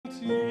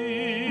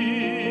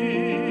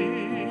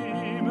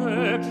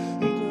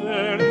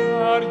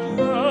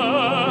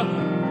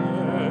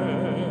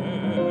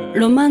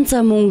Romanca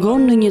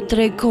mungon në një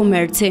treg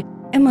komerci,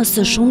 e më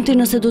së shumti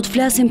nëse do të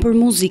flasim për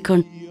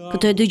muzikën.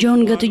 Këtë e dëgjon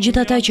nga të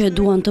gjithë ata që e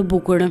duan të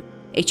bukurën,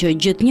 e që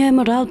gjithnjë e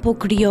më rrallë po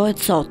krijohet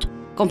sot.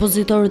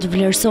 Kompozitorët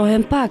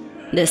vlerësohen pak,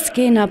 dhe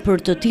skena për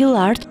të tillë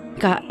art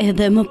ka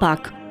edhe më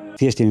pak.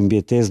 Thjesht jemi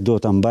mbjetesë, do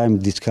ta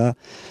mbajmë diçka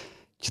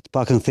që të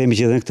pakën themi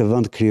që edhe në këtë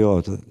vend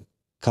krijohet.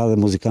 Ka dhe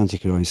muzikantë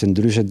që krijojnë, se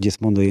ndryshe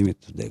gjithmonë do jemi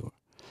të vdekur.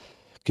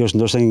 Kjo është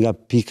ndoshta nga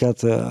pikat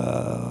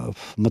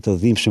më të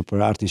dhimbshme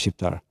për artin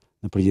shqiptar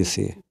në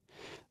përgjithësi.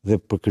 Dhe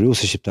për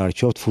krijuesit shqiptar,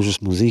 qoftë fushës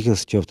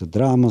muzikës, qoftë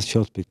dramës,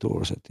 qoftë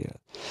pikturës e tjera.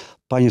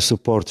 Pa një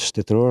suport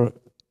shtetëror,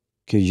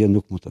 kjo gjë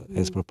nuk mund të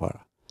ecë përpara.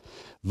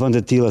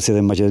 Vende të tilla si dhe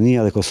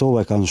Maqedonia dhe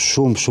Kosova kanë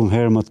shumë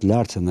herë më të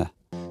lartë se ne.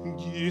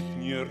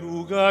 Gjithnjë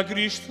rruga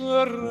grishtë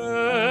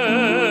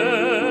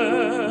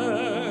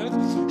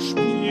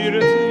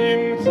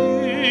shpirtin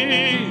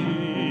tim.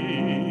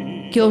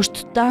 Kjo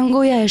është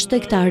Tangoja e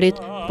shtektarit,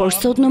 por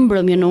sot në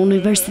mbrëmje në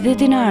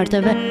Universitetin e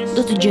Arteve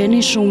do të gjeni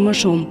shumë më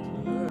shumë.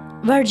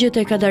 Vargjet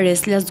e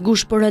kadares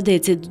Lasgush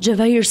Poradecit,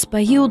 Xhevahir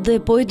Spahiut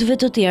dhe poetëve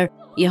të tjerë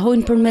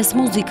jehojnë përmes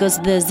muzikës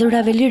dhe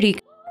zërave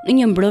lirik në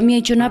një mbrëmje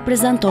që na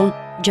prezanton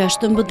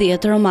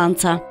 16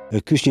 romanca.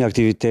 Ky është një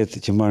aktivitet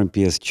që marrin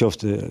pjesë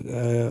qoftë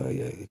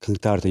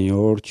këngëtarë të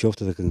njohur,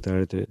 qoftë edhe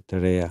këngëtarë të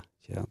reja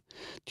që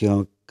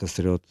janë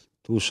Kastriot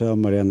Tusha,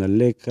 Mariana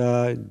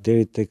Leka,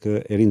 deri tek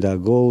Erinda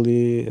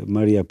Agolli,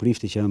 Maria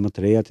Prifti që janë më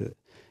të reja,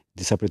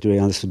 disa prej tyre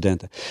janë dhe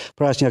studente.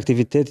 Pra është një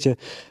aktivitet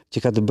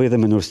që ka të bëjë dhe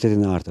me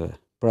Universitetin e Arteve.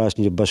 Pra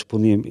është një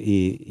bashkëpunim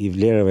i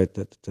vlerave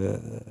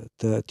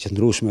të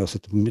qëndrueshme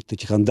ose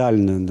që kanë dalë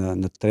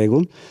në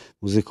tregun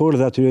muzikor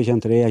dhe atyre që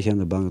janë të reja që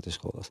janë në bankët e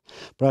shkollës.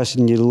 Pra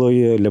është një lloj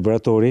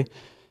laboratori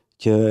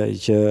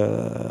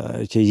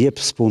që jep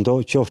spunto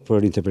qoftë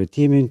për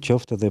interpretimin,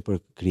 qoftë edhe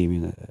për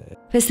krijimin.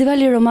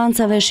 Festivali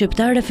Romancave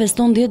shqiptare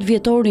feston 10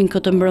 vjetorin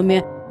këtë mbrëmje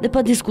dhe pa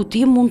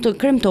diskutim mund të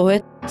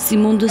kremtohet si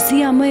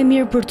mundësia më e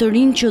mirë për të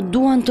rinj që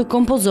duan të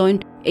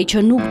kompozojnë e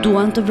që nuk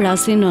duan të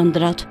vrasin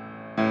ëndrrat.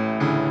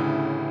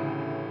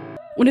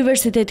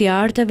 Universiteti i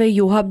Arteve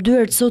ju hap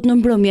dyert sot në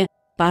mbrëmje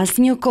pas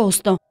një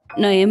kosto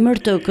në emër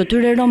të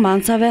këtyre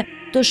romancave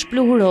të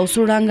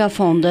shpluhurosura nga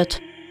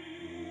fondet.